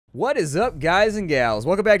What is up, guys and gals?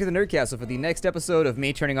 Welcome back to the Nerd Castle for the next episode of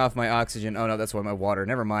me turning off my oxygen. Oh no, that's why my water.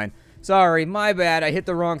 Never mind. Sorry, my bad. I hit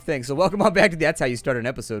the wrong thing. So welcome on back to that's how you start an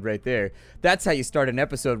episode right there. That's how you start an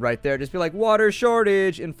episode right there. Just be like, water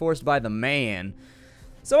shortage enforced by the man.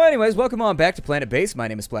 So anyways, welcome on back to Planetbase. My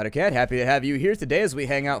name is Splattercat. Happy to have you here today as we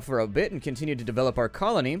hang out for a bit and continue to develop our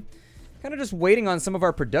colony. Kind of just waiting on some of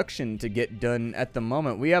our production to get done at the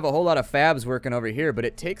moment. We have a whole lot of fabs working over here, but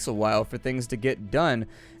it takes a while for things to get done.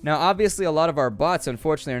 Now, obviously, a lot of our bots,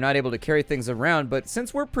 unfortunately, are not able to carry things around, but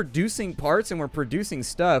since we're producing parts and we're producing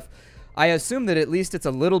stuff, I assume that at least it's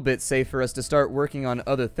a little bit safe for us to start working on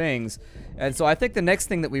other things. And so I think the next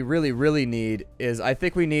thing that we really need is I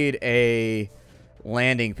think we need a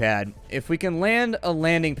landing pad. If we can land a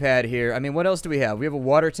landing pad here, I mean, what else do we have? We have a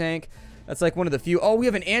water tank. That's like one of the few. Oh, we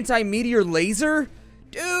have an anti-meteor laser?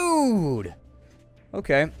 Dude!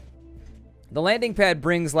 Okay. The landing pad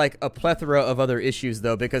brings like a plethora of other issues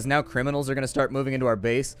though, because now criminals are going to start moving into our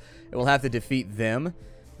base and we'll have to defeat them.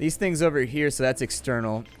 These things over here, so that's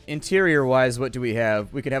external. Interior-wise, what do we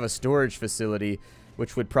have? We could have a storage facility,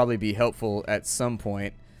 which would probably be helpful at some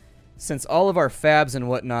point. Since all of our fabs and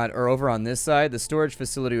whatnot are over on this side, the storage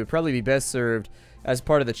facility would probably be best served as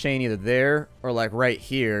part of the chain either there or like right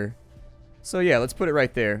here. So yeah, let's put it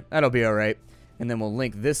right there. That'll be alright. And then we'll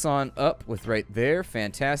link this on up with right there.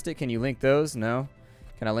 Fantastic. Can you link those? No.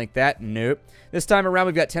 Can I link that? Nope. This time around,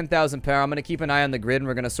 we've got 10,000 power. I'm going to keep an eye on the grid, and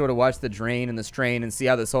we're going to sort of watch the drain and the strain and see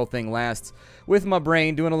how this whole thing lasts. With my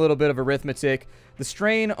brain, doing a little bit of arithmetic. The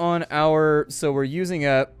strain on our... So we're using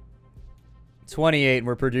up 28, and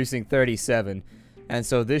we're producing 37. And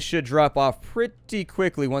so this should drop off pretty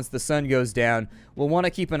quickly once the sun goes down. We'll want to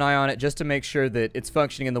keep an eye on it just to make sure that it's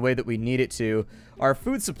functioning in the way that we need it to. Our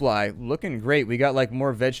food supply, looking great. We got like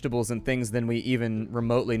more vegetables and things than we even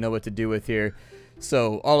remotely know what to do with here.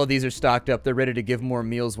 So all of these are stocked up. They're ready to give more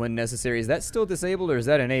meals when necessary. Is that still disabled or is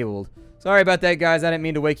that enabled? Sorry about that, guys. I didn't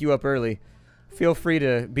mean to wake you up early. Feel free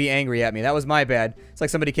to be angry at me. That was my bad. It's like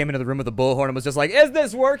somebody came into the room with a bullhorn and was just like, is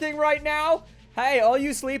this working right now? Hey, all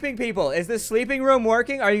you sleeping people, is this sleeping room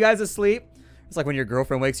working? Are you guys asleep? It's like when your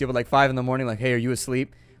girlfriend wakes you up at like 5 in the morning, like, hey, are you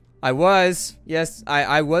asleep? I was. Yes,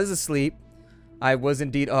 I was asleep. I was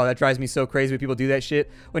indeed. Oh, that drives me so crazy when people do that shit.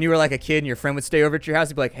 When you were like a kid and your friend would stay over at your house,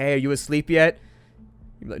 you'd be like, hey, are you asleep yet?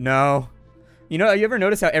 You'd be like, no. You know, you ever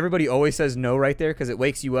notice how everybody always says no right there because it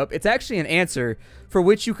wakes you up? It's actually an answer for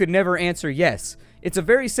which you could never answer yes. It's a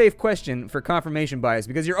very safe question for confirmation bias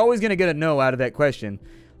because you're always going to get a no out of that question.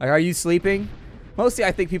 Like, are you sleeping? Mostly,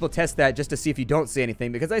 I think people test that just to see if you don't say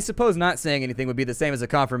anything, because I suppose not saying anything would be the same as a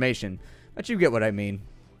confirmation. But you get what I mean.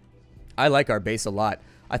 I like our base a lot.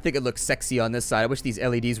 I think it looks sexy on this side. I wish these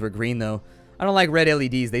LEDs were green, though. I don't like red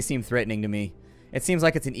LEDs. They seem threatening to me. It seems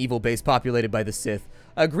like it's an evil base populated by the Sith.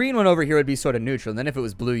 A green one over here would be sort of neutral, and then if it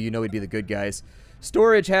was blue, you know we'd be the good guys.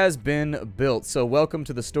 Storage has been built, so welcome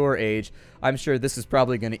to the store age. I'm sure this is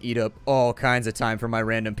probably going to eat up all kinds of time for my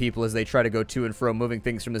random people as they try to go to and fro, moving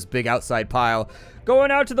things from this big outside pile.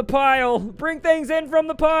 Going out to the pile! Bring things in from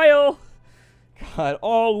the pile! God,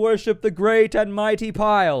 all worship the great and mighty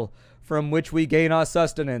pile, from which we gain our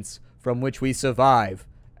sustenance, from which we survive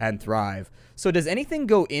and thrive. So does anything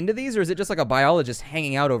go into these, or is it just like a biologist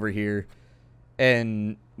hanging out over here?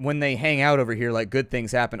 And when they hang out over here, like, good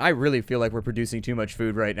things happen. I really feel like we're producing too much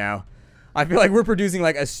food right now. I feel like we're producing,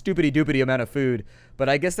 like, a stupidity-doopity amount of food. But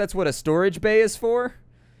I guess that's what a storage bay is for?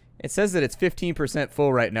 It says that it's 15%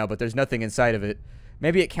 full right now, but there's nothing inside of it.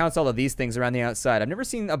 Maybe it counts all of these things around the outside. I've never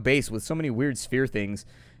seen a base with so many weird sphere things.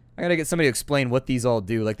 I gotta get somebody to explain what these all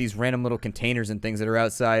do, like these random little containers and things that are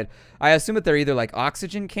outside. I assume that they're either like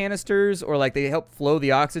oxygen canisters or like they help flow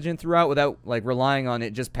the oxygen throughout without like relying on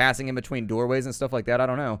it just passing in between doorways and stuff like that. I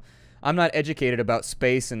don't know. I'm not educated about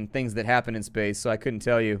space and things that happen in space, so I couldn't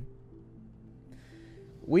tell you.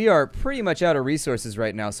 We are pretty much out of resources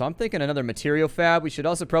right now, so I'm thinking another material fab. We should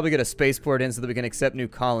also probably get a spaceport in so that we can accept new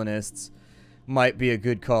colonists. Might be a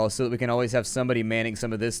good call so that we can always have somebody manning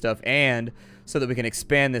some of this stuff and so that we can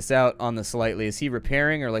expand this out on the slightly. Is he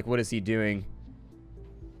repairing or like what is he doing?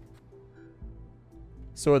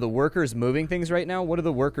 So are the workers moving things right now? What are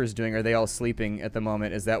the workers doing? Are they all sleeping at the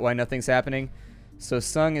moment? Is that why nothing's happening? So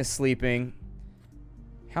Sung is sleeping.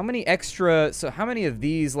 How many extra, so how many of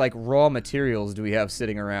these like raw materials do we have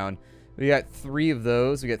sitting around? We got 3 of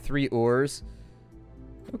those. We got 3 ores.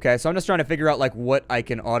 Okay, so I'm just trying to figure out like what I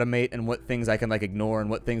can automate and what things I can like ignore and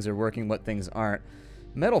what things are working, what things aren't.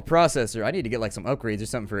 Metal processor, I need to get like some upgrades or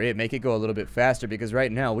something for it, make it go a little bit faster because right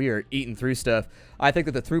now we are eating through stuff. I think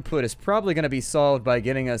that the throughput is probably going to be solved by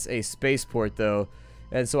getting us a spaceport though,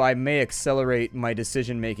 and so I may accelerate my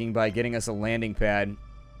decision making by getting us a landing pad.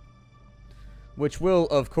 which will,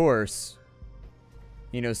 of course,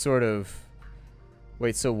 you know, sort of...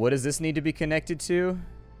 Wait, so what does this need to be connected to?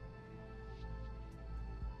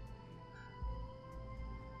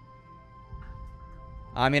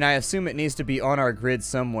 I mean, I assume it needs to be on our grid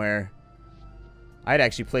somewhere. I'd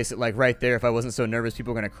actually place it, like, right there if I wasn't so nervous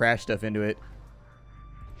people were going to crash stuff into it.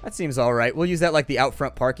 That seems alright. We'll use that like the out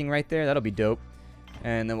front parking right there. That'll be dope.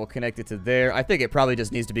 And then we'll connect it to there. I think it probably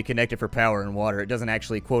just needs to be connected for power and water. It doesn't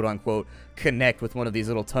actually, quote-unquote, connect with one of these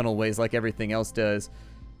little tunnel ways like everything else does.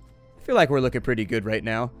 I feel like we're looking pretty good right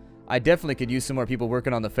now. I definitely could use some more people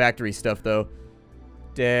working on the factory stuff, though.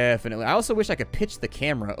 Definitely. I also wish I could pitch the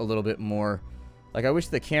camera a little bit more. Like, I wish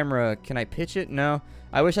the camera... Can I pitch it? No.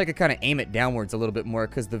 I wish I could kind of aim it downwards a little bit more,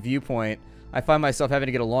 because the viewpoint... I find myself having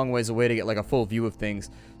to get a long ways away to get, like, a full view of things.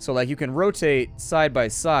 So, like, you can rotate side by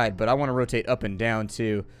side, but I want to rotate up and down,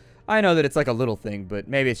 too. I know that it's, like, a little thing, but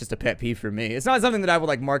maybe it's just a pet peeve for me. It's not something that I would,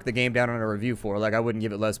 like, mark the game down on a review for. Like, I wouldn't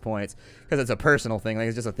give it less points, because it's a personal thing. Like,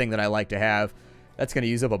 it's just a thing that I like to have. That's going to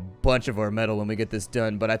use up a bunch of our metal when we get this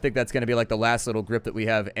done, but I think that's going to be, like, the last little grip that we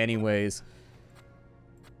have anyways.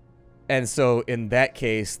 And so, in that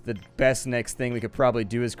case, the best next thing we could probably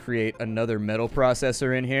do is create another metal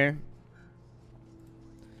processor in here.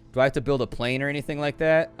 Do I have to build a plane or anything like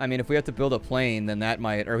that? I mean, if we have to build a plane, then that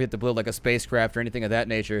might... Or we have to build, like, a spacecraft or anything of that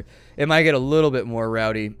nature. It might get a little bit more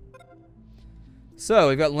rowdy. So,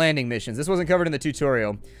 we've got landing missions. This wasn't covered in the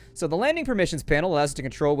tutorial. So, the landing permissions panel allows us to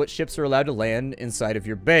control what ships are allowed to land inside of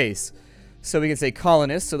your base. So, we can say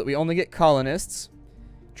colonists, so that we only get colonists.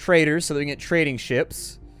 Traders, so that we can get trading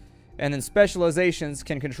ships. And then specializations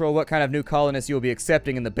can control what kind of new colonists you will be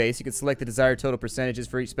accepting in the base. You can select the desired total percentages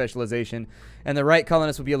for each specialization. And the right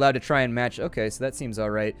colonists will be allowed to try and match. Okay, so that seems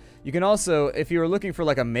alright. You can also, if you were looking for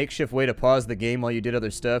like a makeshift way to pause the game while you did other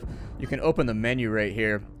stuff, you can open the menu right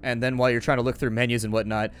here. And then while you're trying to look through menus and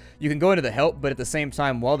whatnot, you can go into the help, but at the same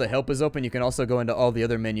time, while the help is open, you can also go into all the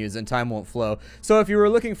other menus and time won't flow. So if you were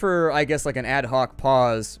looking for, I guess, like an ad hoc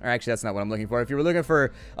pause, or actually that's not what I'm looking for. If you were looking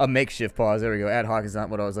for a makeshift pause, there we go. Ad hoc is not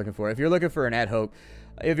what I was looking for. If you're looking for an ad hoc,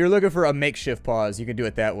 if you're looking for a makeshift pause, you can do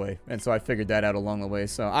it that way. And so I figured that out along the way.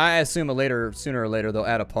 So I assume sooner or later, they'll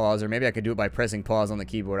add a pause, or maybe I could do it by pressing pause on the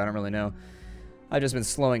keyboard. I don't really know. I've just been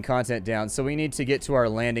slowing content down. So we need to get to our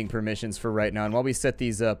landing permissions for right now. And while we set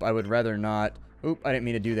these up, I would rather not... Oop, I didn't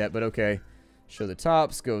mean to do that, but okay. Show the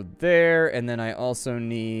tops, go there. And then I also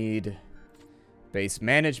need base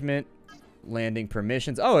management, landing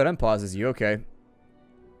permissions. Oh, it unpauses you. Okay.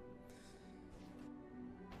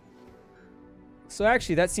 So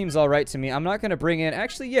actually, that seems alright to me. I'm not going to bring in...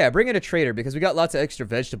 Actually, yeah, bring in a trader, because we got lots of extra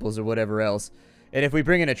vegetables or whatever else. And if we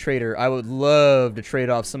bring in a trader, I would love to trade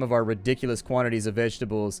off some of our ridiculous quantities of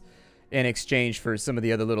vegetables in exchange for some of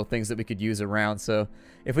the other little things that we could use around. So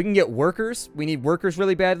if we can get workers, we need workers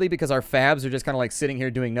really badly because our fabs are just kind of like sitting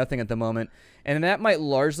here doing nothing at the moment. And that might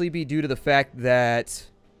largely be due to the fact that...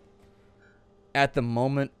 at the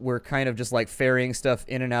moment, we're kind of just like ferrying stuff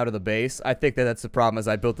in and out of the base. I think that that's the problem as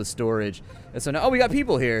I built the storage. And so now, oh, we got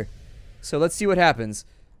people here. So let's see what happens.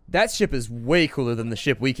 That ship is way cooler than the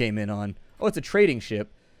ship we came in on. Oh, it's a trading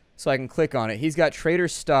ship. So I can click on it. He's got trader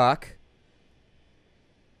stock.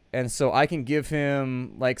 And so I can give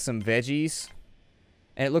him like some veggies.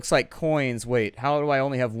 And it looks like coins. Wait, how do I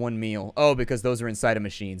only have one meal? Oh, because those are inside of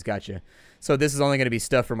machines. Gotcha. So this is only going to be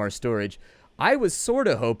stuff from our storage. I was sort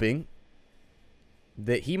of hoping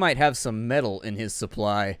that he might have some metal in his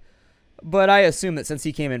supply. But I assume that since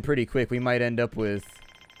he came in pretty quick, we might end up with...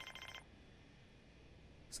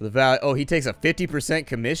 So the value... Oh, he takes a 50%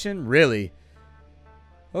 commission? Really?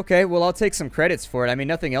 Okay, well, I'll take some credits for it. I mean,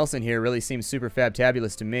 nothing else in here really seems super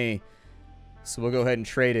fabtabulous to me. So we'll go ahead and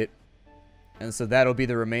trade it. And so that'll be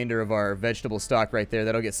the remainder of our vegetable stock right there.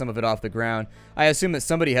 That'll get some of it off the ground. I assume that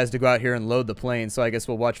somebody has to go out here and load the plane, so I guess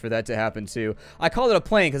we'll watch for that to happen too. I call it a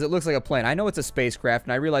plane because it looks like a plane. I know it's a spacecraft,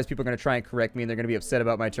 and I realize people are going to try and correct me, and they're going to be upset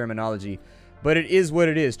about my terminology. But it is what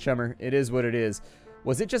it is, chummer. It is what it is.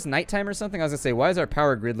 Was it just nighttime or something? I was going to say, why is our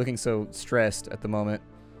power grid looking so stressed at the moment?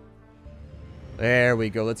 There we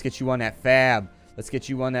go. Let's get you on that fab. Let's get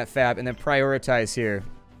you on that fab, and then prioritize here.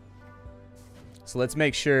 So let's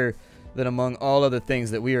make sure that among all other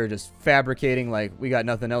things that we are just fabricating like we got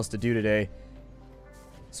nothing else to do today.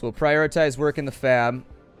 So we'll prioritize work in the fab.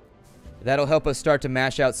 That'll help us start to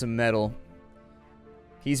mash out some metal.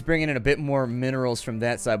 He's bringing in a bit more minerals from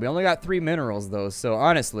that side. We only got 3 minerals though, so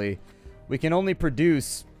honestly, we can only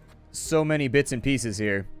produce so many bits and pieces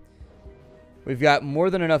here. We've got more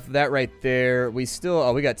than enough of that right there. We still...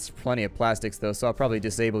 Oh, we got plenty of plastics though, so I'll probably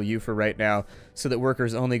disable you for right now so that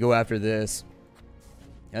workers only go after this.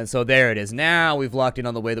 And so there it is. Now we've locked in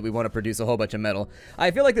on the way that we want to produce a whole bunch of metal.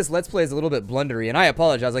 I feel like this Let's Play is a little bit blundery, and I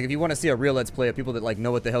apologize. Like, if you want to see a real Let's Play of people that, like,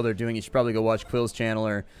 know what the hell they're doing, you should probably go watch Quill's channel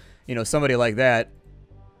or, you know, somebody like that.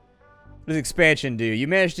 What does expansion do? You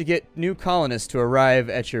managed to get new colonists to arrive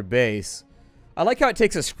at your base. I like how it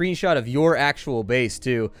takes a screenshot of your actual base,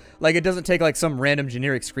 too. Like, it doesn't take, like, some random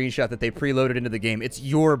generic screenshot that they preloaded into the game. It's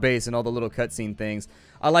your base and all the little cutscene things.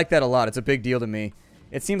 I like that a lot. It's a big deal to me.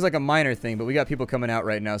 It seems like a minor thing, but we got people coming out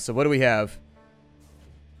right now. So what do we have?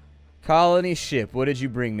 Colony ship. What did you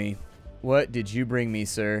bring me? What did you bring me,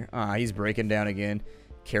 sir? Ah, he's breaking down again.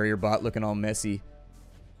 Carrier bot looking all messy.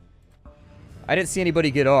 I didn't see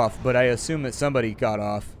anybody get off, but I assume that somebody got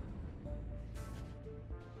off.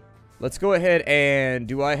 Let's go ahead and...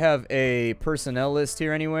 Do I have a personnel list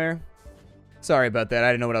here anywhere? Sorry about that. I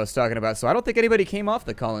didn't know what I was talking about. So I don't think anybody came off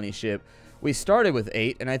the colony ship. We started with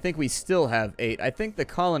 8, and I think we still have 8. I think the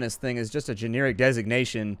colonist thing is just a generic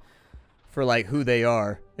designation for, like, who they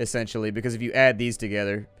are, essentially. Because if you add these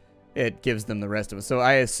together, it gives them the rest of us. So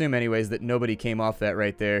I assume, anyways, that nobody came off that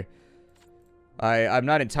right there. I'm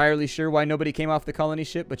not entirely sure why nobody came off the colony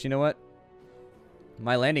ship, but you know what?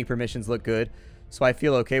 My landing permissions look good, so I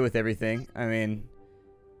feel okay with everything. I mean...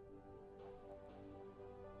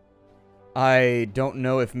 I don't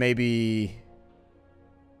know if maybe...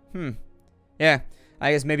 Yeah,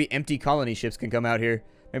 I guess maybe empty colony ships can come out here.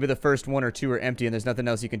 Maybe the first 1 or 2 are empty and there's nothing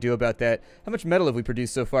else you can do about that. How much metal have we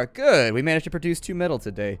produced so far? Good! We managed to produce 2 metal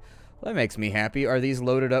today. Well, that makes me happy. Are these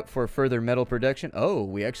loaded up for further metal production? Oh,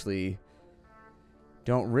 we actually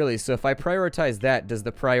don't really. So if I prioritize that, does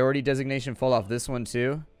the priority designation fall off this one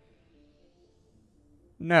too?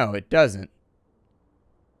 No, it doesn't.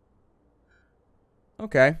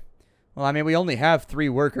 Okay. Well, I mean, we only have 3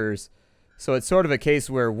 workers. So it's sort of a case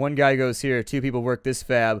where 1 guy goes here, 2 people work this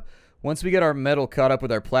fab. Once we get our metal caught up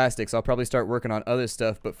with our plastics, I'll probably start working on other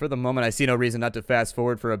stuff. But for the moment, I see no reason not to fast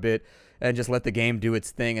forward for a bit and just let the game do its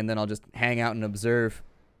thing, and then I'll just hang out and observe.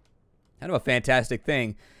 Kind of a fantastic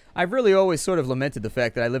thing. I've really always sort of lamented the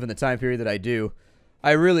fact that I live in the time period that I do.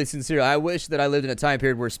 I really, sincerely, I wish that I lived in a time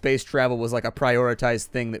period where space travel was like a prioritized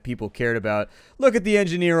thing that people cared about. Look at the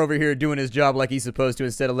engineer over here doing his job like he's supposed to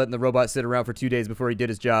instead of letting the robot sit around for 2 days before he did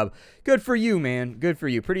his job. Good for you, man. Good for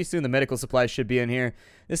you. Pretty soon the medical supplies should be in here.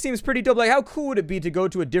 This seems pretty dope. Like, how cool would it be to go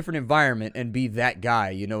to a different environment and be that guy?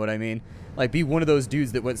 You know what I mean? Like, be one of those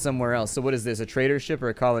dudes that went somewhere else. So what is this, a trader ship or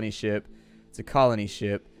a colony ship? It's a colony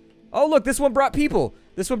ship. Oh, look, this one brought people.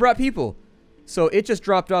 This one brought people. So it just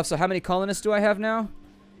dropped off. So how many colonists do I have now?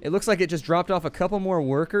 It looks like it just dropped off a couple more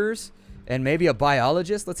workers and maybe a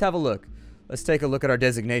biologist. Let's have a look. Let's take a look at our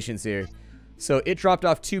designations here. So it dropped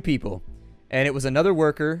off 2 people. And it was another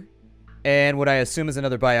worker and what I assume is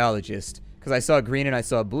another biologist. Because I saw green and I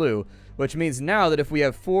saw blue. Which means now that if we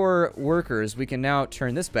have 4 workers, we can now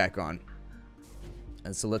turn this back on.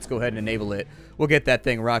 And so let's go ahead and enable it. We'll get that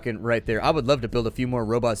thing rocking right there. I would love to build a few more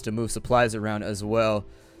robots to move supplies around as well.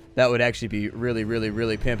 That would actually be really, really,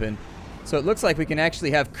 really pimping. So it looks like we can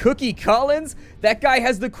actually have Cookie Collins. That guy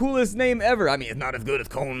has the coolest name ever. I mean, it's not as good as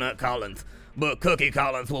Coalnut Collins, but Cookie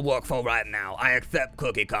Collins will work for right now. I accept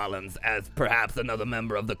Cookie Collins as perhaps another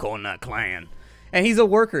member of the Coalnut clan. And he's a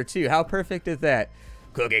worker, too. How perfect is that?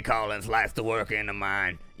 Cookie Collins likes to work in the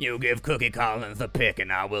mine. You give Cookie Collins a pick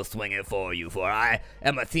and I will swing it for you, for I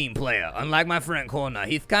am a team player. Unlike my friend Corner,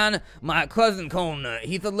 he's kinda my cousin Corner.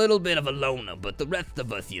 He's a little bit of a loner, but the rest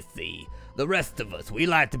of us, you see, the rest of us, we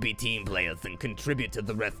like to be team players and contribute to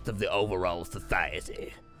the rest of the overall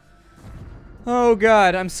society. Oh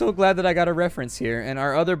god, I'm so glad that I got a reference here. And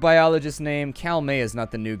our other biologist name, Cal May is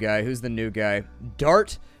not the new guy. Who's the new guy?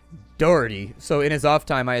 Dart Doherty. So in his off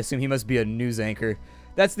time, I assume he must be a news anchor.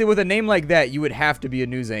 With a name like that, you would have to be a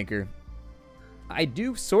news anchor. I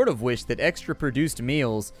do sort of wish that extra produced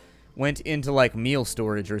meals went into, like, meal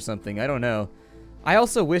storage or something. I don't know. I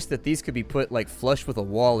also wish that these could be put, like, flush with a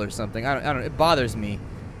wall or something. I don't know. It bothers me.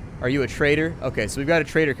 Are you a trader? Okay, so we've got a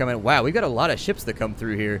trader coming. Wow, we've got a lot of ships that come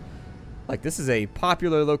through here. Like, this is a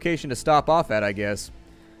popular location to stop off at, I guess.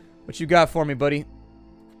 What you got for me, buddy?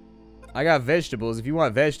 I got vegetables. If you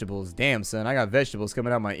want vegetables. Damn, son. I got vegetables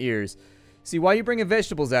coming out my ears. See, why are you bringing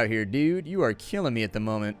vegetables out here, dude? You are killing me at the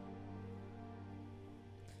moment.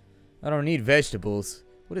 I don't need vegetables.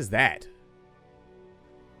 What is that?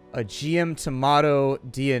 A GM tomato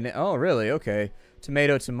DNA. Oh, really? Okay.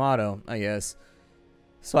 Tomato, I guess.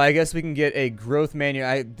 So I guess we can get a growth the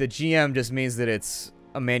GM just means that it's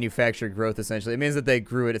a manufactured growth, essentially. It means that they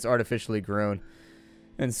grew it. It's artificially grown.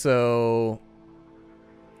 And so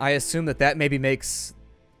I assume that that maybe makes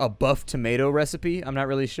a buff tomato recipe. I'm not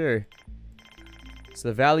really sure. So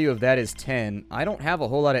the value of that is 10. I don't have a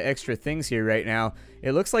whole lot of extra things here right now.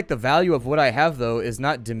 It looks like the value of what I have, though, is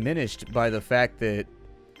not diminished by the fact that...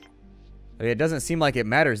 I mean, it doesn't seem like it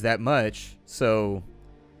matters that much. So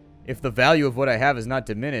if the value of what I have is not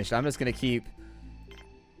diminished, I'm just going to keep...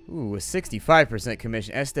 Ooh, a 65%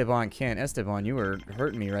 commission. Esteban Kent. Esteban, you are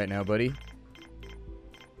hurting me right now, buddy.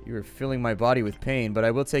 You are filling my body with pain, but I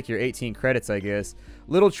will take your 18 credits, I guess.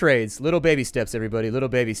 Little trades, little baby steps, everybody, little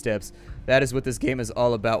baby steps. That is what this game is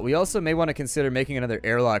all about. We also may want to consider making another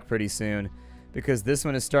airlock pretty soon, because this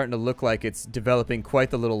one is starting to look like it's developing quite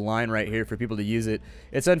the little line right here for people to use it.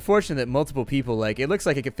 It's unfortunate that multiple people, like, it looks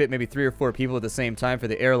like it could fit maybe 3 or 4 people at the same time for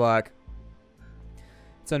the airlock.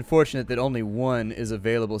 It's unfortunate that only one is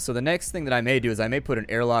available. So the next thing that I may do is I may put an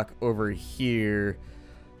airlock over here,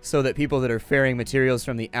 so that people that are ferrying materials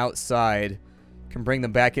from the outside can bring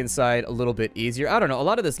them back inside a little bit easier. I don't know. A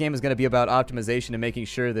lot of this game is going to be about optimization and making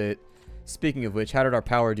sure that... Speaking of which, how did our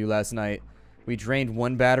power do last night? We drained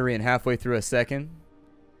 1 battery in halfway through a second.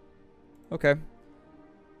 Okay.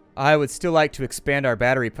 I would still like to expand our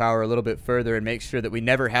battery power a little bit further and make sure that we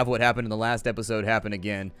never have what happened in the last episode happen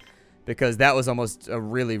again. Because that was almost a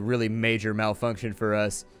really, really major malfunction for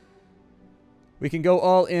us. We can go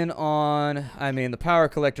all in on, I mean, the power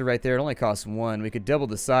collector right there, it only costs 1. We could double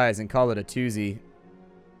the size and call it a twosie.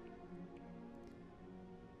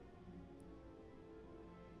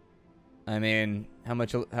 I mean, how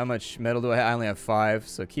much metal do I have? I only have 5,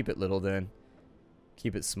 so keep it little then.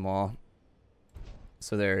 Keep it small.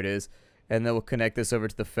 So there it is. And then we'll connect this over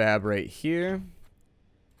to the fab right here.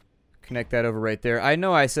 Connect that over right there. I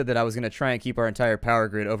know I said that I was going to try and keep our entire power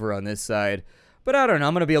grid over on this side. But I don't know,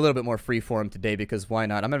 I'm going to be a little bit more freeform today because why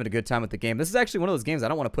not? I'm having a good time with the game. This is actually one of those games I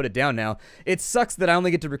don't want to put it down now. It sucks that I only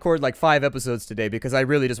get to record like 5 episodes today because I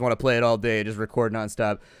really just want to play it all day and just record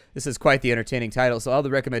nonstop. This is quite the entertaining title, so all the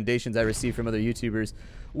recommendations I received from other YouTubers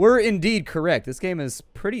were indeed correct. This game is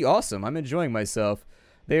pretty awesome. I'm enjoying myself.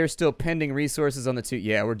 They are still pending resources on the 2.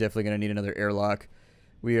 Yeah, we're definitely going to need another airlock.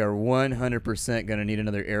 We are 100% going to need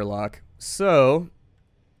another airlock. So,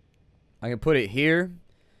 I can put it here.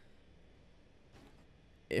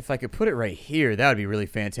 If I could put it right here, that would be really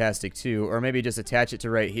fantastic too. Or maybe just attach it to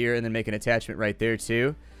right here and then make an attachment right there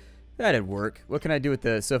too. That'd work. What can I do with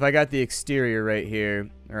this? So if I got the exterior right here,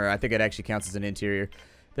 or I think it actually counts as an interior.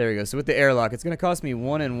 There we go. So with the airlock, it's going to cost me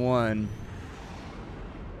 1 and 1.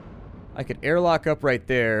 I could airlock up right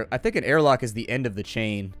there. I think an airlock is the end of the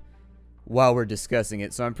chain while we're discussing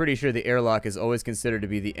it. So I'm pretty sure the airlock is always considered to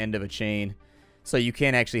be the end of a chain. So you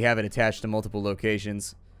can't actually have it attached to multiple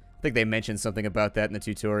locations. I think they mentioned something about that in the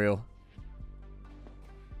tutorial.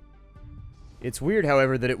 It's weird,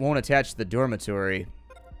 however, that it won't attach to the dormitory.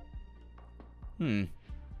 Not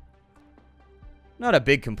a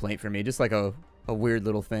big complaint for me, just like a weird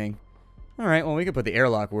little thing. Alright, well, we could put the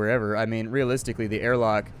airlock wherever. I mean, realistically, the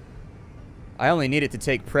airlock... I only need it to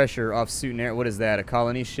take pressure off Suit and Air. What is that, a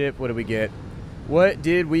colony ship? What did we get? What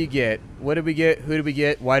did we get? What did we get? Who did we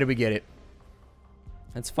get? Why did we get it?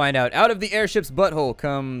 Let's find out. Out of the airship's butthole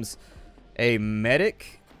comes a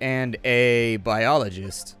medic and a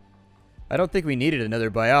biologist. I don't think we needed another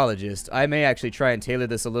biologist. I may actually try and tailor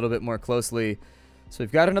this a little bit more closely. So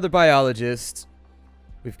we've got another biologist.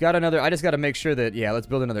 We've got another... I just got to make sure that... Yeah, let's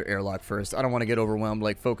build another airlock first. I don't want to get overwhelmed,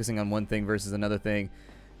 like, focusing on one thing versus another thing.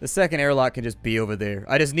 The second airlock can just be over there.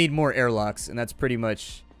 I just need more airlocks, and that's pretty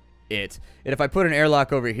much it. And if I put an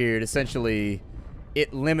airlock over here, it essentially...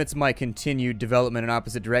 it limits my continued development in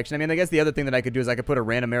opposite direction. I mean, I guess the other thing that I could do is I could put a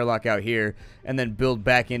random airlock out here and then build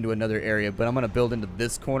back into another area. But I'm going to build into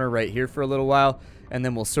this corner right here for a little while, and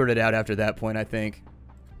then we'll sort it out after that point, I think.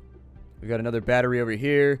 We got another battery over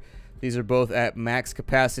here. These are both at max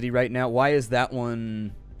capacity right now. Why is that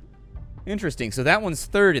one... Interesting. So that one's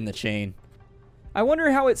third in the chain. I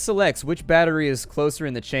wonder how it selects which battery is closer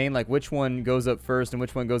in the chain, like which one goes up first and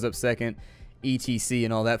which one goes up second, etc.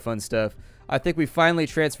 and all that fun stuff. I think we finally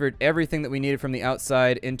transferred everything that we needed from the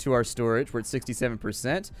outside into our storage. We're at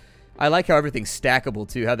 67%. I like how everything's stackable,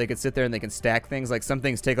 too. How they can sit there and they can stack things. Like, some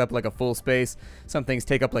things take up, like, a full space. Some things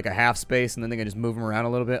take up, like, a half space. And then they can just move them around a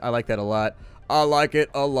little bit. I like that a lot. I like it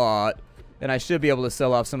a lot. And I should be able to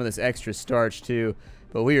sell off some of this extra starch, too.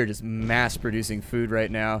 But we are just mass-producing food right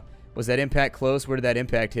now. Was that impact close? Where did that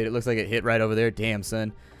impact hit? It looks like it hit right over there. Damn,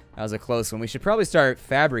 son. That was a close one. We should probably start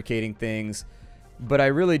fabricating things. But I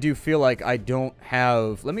really do feel like I don't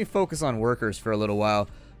have... Let me focus on workers for a little while.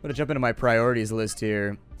 I'm going to jump into my priorities list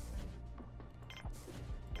here.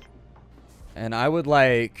 And I would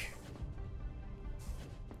like...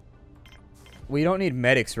 We don't need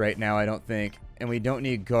medics right now, I don't think. And we don't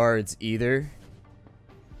need guards either.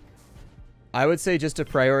 I would say just to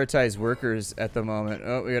prioritize workers at the moment.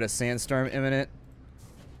 Oh, we got a sandstorm imminent.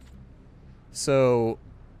 So,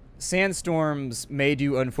 sandstorms may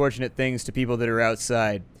do unfortunate things to people that are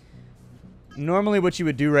outside. Normally what you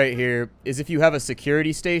would do right here is if you have a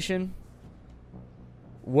security station,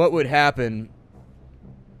 what would happen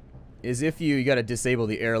is if you got to disable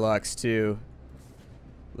the airlocks too.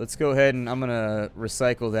 Let's go ahead and I'm going to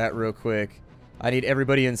recycle that real quick. I need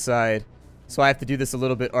everybody inside. So I have to do this a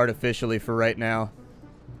little bit artificially for right now.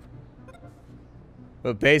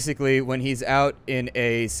 But basically, when he's out in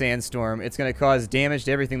a sandstorm, it's going to cause damage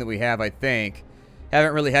to everything that we have, I think.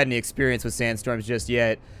 Haven't really had any experience with sandstorms just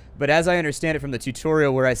yet. But as I understand it from the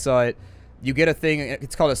tutorial where I saw it, you get a thing,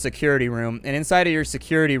 it's called a security room. And inside of your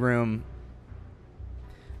security room,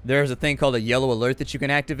 there's a thing called a yellow alert that you can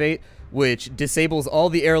activate, which disables all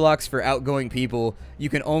the airlocks for outgoing people. You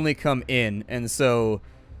can only come in. And so,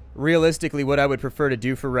 realistically, what I would prefer to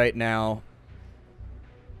do for right now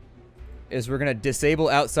is we're going to disable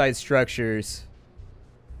outside structures.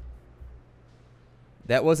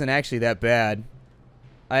 That wasn't actually that bad.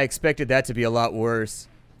 I expected that to be a lot worse.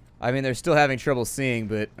 I mean, they're still having trouble seeing,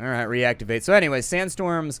 but alright, reactivate. So anyway,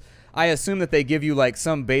 sandstorms, I assume that they give you like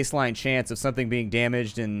some baseline chance of something being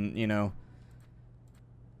damaged and, you know.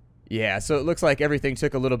 Yeah, so it looks like everything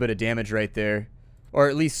took a little bit of damage right there. Or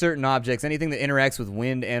at least certain objects. Anything that interacts with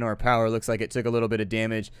wind and or power looks like it took a little bit of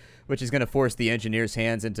damage, which is going to force the engineer's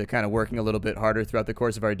hands into kind of working a little bit harder throughout the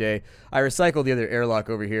course of our day. I recycled the other airlock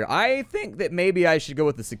over here. I think that maybe I should go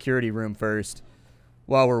with the security room first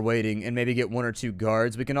while we're waiting and maybe get 1 or 2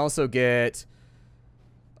 guards. We can also get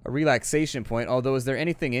a relaxation point, although is there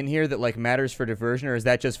anything in here that like matters for diversion, or is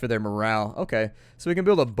that just for their morale? Okay, so we can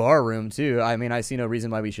build a bar room too. I mean, I see no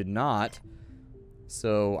reason why we should not.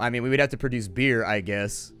 So, I mean, we would have to produce beer, I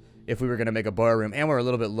guess, if we were going to make a bar room. And we're a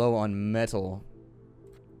little bit low on metal.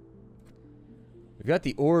 We've got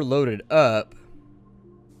the ore loaded up.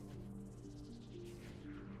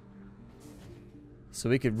 So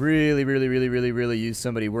we could really use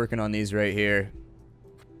somebody working on these right here.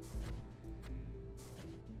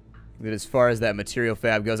 But as far as that material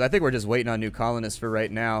fab goes, I think we're just waiting on new colonists for right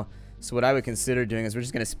now. So what I would consider doing is we're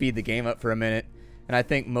just going to speed the game up for a minute. And I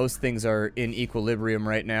think most things are in equilibrium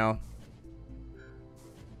right now.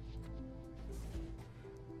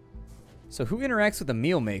 So who interacts with the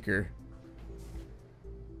meal maker?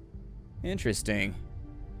 Interesting.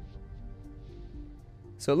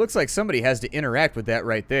 So it looks like somebody has to interact with that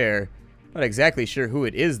right there. Not exactly sure who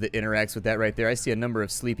it is that interacts with that right there. I see a number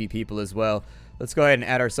of sleepy people as well. Let's go ahead and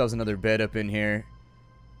add ourselves another bed up in here.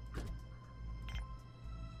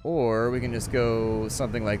 Or we can just go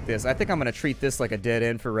something like this. I think I'm going to treat this like a dead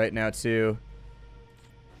end for right now too.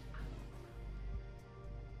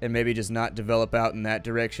 And maybe just not develop out in that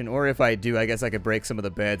direction. Or if I do, I guess I could break some of the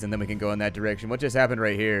beds and then we can go in that direction. What just happened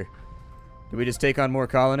right here? Did we just take on more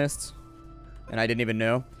colonists? And I didn't even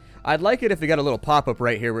know. I'd like it if we got a little pop-up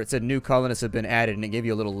right here where it said new colonists have been added and it gave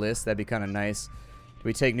you a little list. That'd be kind of nice. Do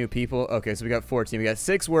we take new people? Okay, so we got 14. We got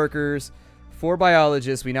 6 workers, 4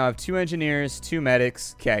 biologists. We now have 2 engineers, 2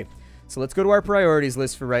 medics. Okay, so let's go to our priorities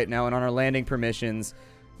list for right now. And on our landing permissions,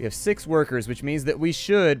 we have 6 workers, which means that we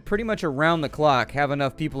should pretty much around the clock have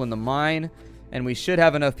enough people in the mine. And we should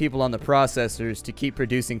have enough people on the processors to keep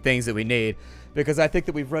producing things that we need. Because I think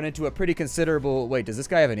that we've run into a pretty considerable... Wait, does this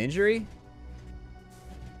guy have an injury?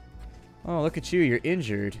 Oh, look at you. You're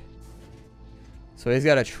injured. So he's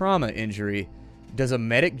got a trauma injury. Does a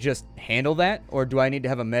medic just handle that? Or do I need to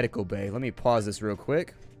have a medical bay? Let me pause this real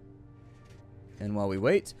quick. And while we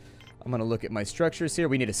wait, I'm going to look at my structures here.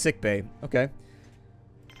 We need a sick bay. Okay.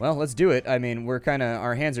 Well, let's do it. I mean, we're kind of...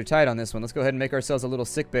 Our hands are tied on this one. Let's go ahead and make ourselves a little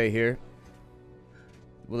sick bay here.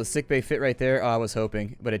 Will the sick bay fit right there? Oh, I was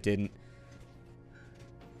hoping, but it didn't.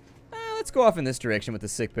 Let's go off in this direction with the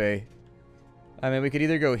sick bay. I mean, we could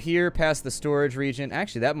either go here past the storage region.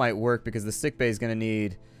 Actually, that might work because the sick bay is going to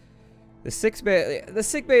need... The sick bay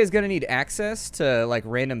is going to need access to, like,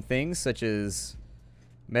 random things such as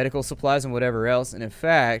medical supplies and whatever else. And in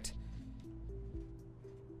fact...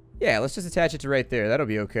 Yeah, let's just attach it to right there. That'll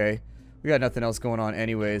be okay. We got nothing else going on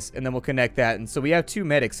anyways. And then we'll connect that. And so we have 2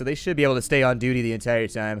 medics, so they should be able to stay on duty the entire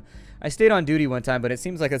time. I stayed on duty one time, but it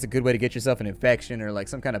seems like that's a good way to get yourself an infection or like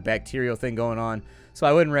some kind of bacterial thing going on. So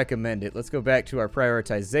I wouldn't recommend it. Let's go back to our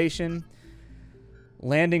prioritization.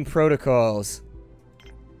 Landing protocols.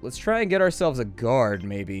 Let's try and get ourselves a guard,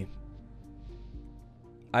 maybe.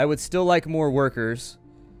 I would still like more workers.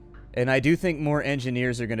 And I do think more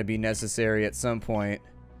engineers are going to be necessary at some point.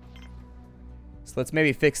 So let's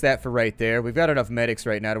maybe fix that for right there. We've got enough medics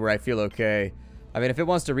right now to where I feel okay. I mean, if it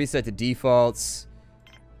wants to reset to defaults...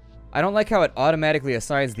 I don't like how it automatically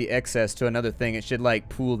assigns the excess to another thing. It should, like,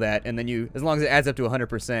 pool that, and then you, as long as it adds up to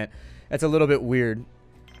 100%. That's a little bit weird.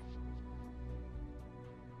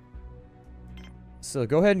 So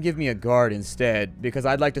go ahead and give me a guard instead, because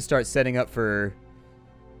I'd like to start setting up for,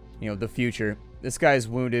 you know, the future. This guy's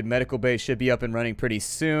wounded. Medical base should be up and running pretty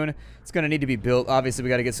soon. It's going to need to be built. Obviously, we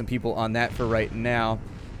got to get some people on that for right now.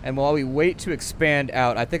 And while we wait to expand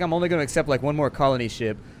out, I think I'm only going to accept like one more colony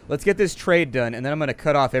ship. Let's get this trade done, and then I'm going to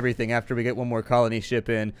cut off everything after we get one more colony ship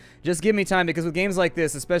in. Just give me time, because with games like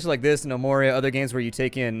this, especially like this, and Moria, other games where you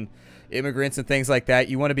take in immigrants and things like that,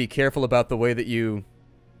 you want to be careful about the way that you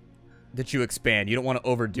expand. You don't want to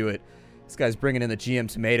overdo it. This guy's bringing in the GM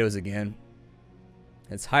tomatoes again.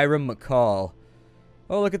 It's Hiram McCall.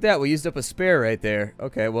 Oh, look at that. We used up a spare right there.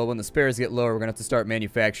 Okay, well, when the spares get lower, we're going to have to start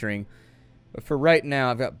manufacturing. But for right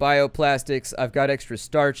now, I've got bioplastics. I've got extra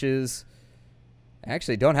starches. I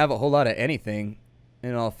actually don't have a whole lot of anything,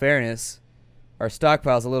 in all fairness. Our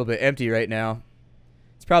stockpile's a little bit empty right now.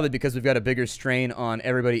 It's probably because we've got a bigger strain on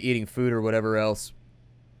everybody eating food or whatever else.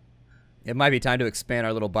 It might be time to expand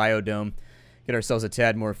our little biodome. Get ourselves a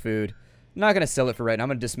tad more food. I'm not going to sell it for right now. I'm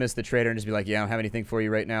going to dismiss the trader and just be like, yeah, I don't have anything for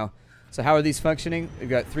you right now. So how are these functioning? We've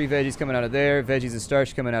got 3 veggies coming out of there. Veggies and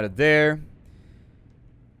starch coming out of there.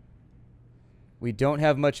 We don't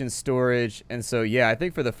have much in storage. And so, yeah, I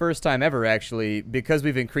think for the first time ever, actually, because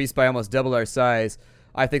we've increased by almost double our size,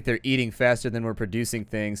 I think they're eating faster than we're producing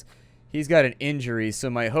things. He's got an injury, so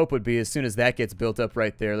my hope would be as soon as that gets built up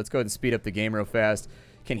right there, let's go ahead and speed up the game real fast.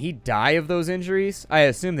 Can he die of those injuries? I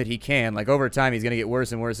assume that he can. Like, over time, he's going to get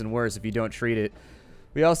worse and worse and worse if you don't treat it.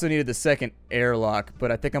 We also needed the second airlock,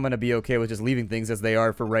 but I think I'm going to be okay with just leaving things as they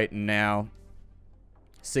are for right now.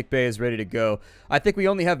 Sick bay is ready to go. I think we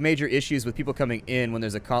only have major issues with people coming in when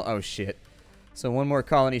there's a oh, shit. So one more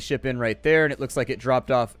colony ship in right there, and it looks like it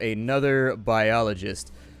dropped off another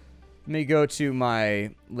biologist. Let me go to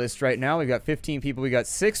my list right now. We've got 15 people. We got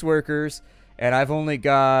 6 workers, and I've only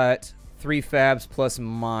got 3 fabs plus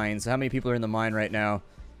mines. How many people are in the mine right now?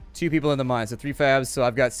 2 people in the mine, so 3 fabs. So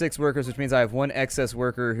I've got 6 workers, which means I have 1 excess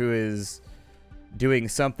worker who is doing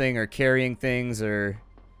something or carrying things or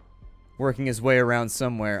working his way around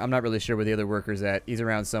somewhere. I'm not really sure where the other worker's at. He's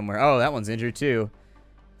around somewhere. Oh, that one's injured too.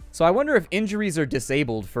 So I wonder if injuries are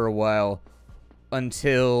disabled for a while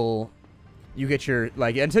until you get your,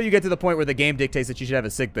 like, until you get to the point where the game dictates that you should have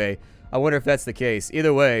a sick bay. I wonder if that's the case.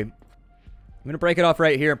 Either way, I'm going to break it off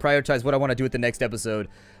right here and prioritize what I want to do with the next episode.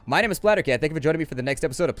 My name is Splattercat. Thank you for joining me for the next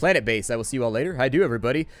episode of Planetbase. I will see you all later. Hi, do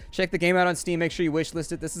everybody. Check the game out on Steam. Make sure you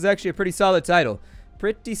wishlist it. This is actually a pretty solid title.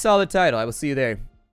 Pretty solid title. I will see you there.